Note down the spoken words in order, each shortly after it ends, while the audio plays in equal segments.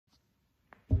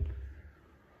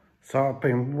So I've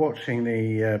been watching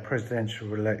the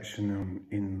presidential election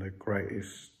in the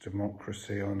greatest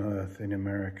democracy on earth in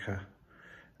America.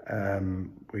 I've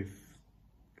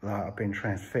been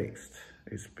transfixed.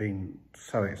 It's been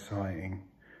so exciting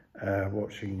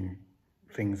watching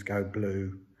things go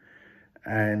blue,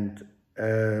 and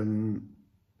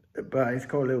but it's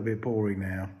got a little bit boring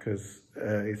now because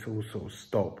it's all sort of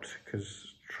stopped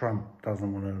because Trump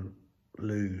doesn't want to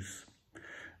lose.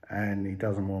 And he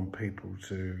doesn't want people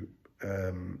to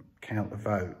count the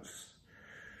votes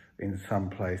in some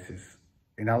places.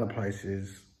 In other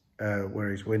places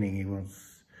where he's winning, he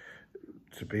wants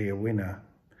to be a winner.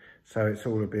 So it's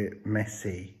all a bit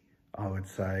messy, I would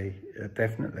say,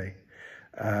 definitely.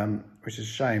 Which is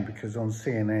a shame because on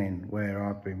CNN, where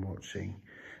I've been watching,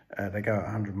 they go at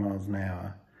 100 miles an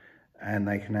hour and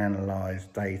they can analyse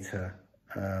data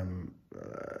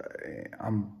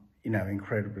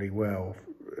incredibly well.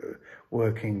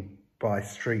 Working by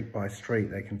street,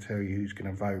 they can tell you who's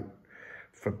going to vote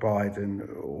for Biden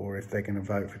or if they're going to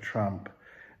vote for Trump.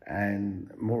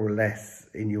 And more or less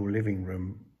in your living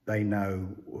room, they know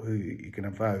who you're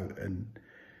going to vote. And,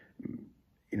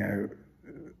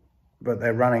 but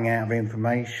they're running out of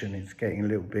information. It's getting a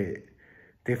little bit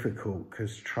difficult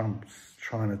because Trump's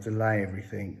trying to delay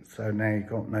everything. So now you've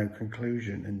got no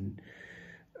conclusion.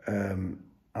 And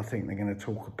I think they're going to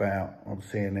talk about on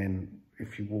CNN,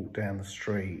 if you walk down the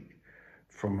street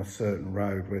from a certain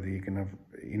road, whether you're going to,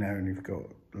 and you've got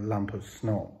a lump of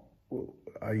snot,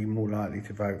 are you more likely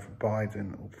to vote for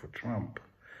Biden or for Trump?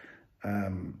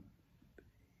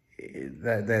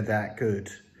 They're that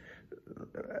good.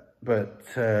 But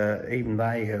even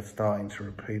they are starting to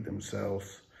repeat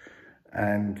themselves.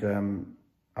 And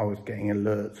I was getting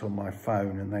alerts on my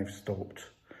phone and they've stopped.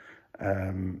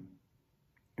 In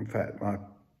fact, my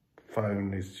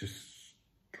phone is just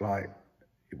like,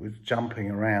 it was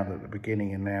jumping around at the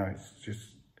beginning and now it's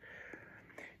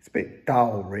a bit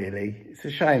dull, really. It's a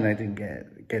shame they didn't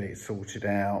get it sorted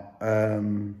out.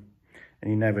 And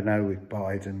you never know with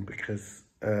Biden because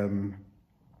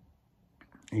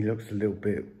he looks a little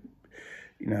bit,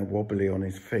 wobbly on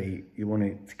his feet. You want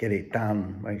it to get it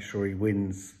done, make sure he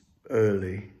wins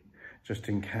early, just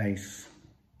in case.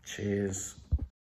 Cheers.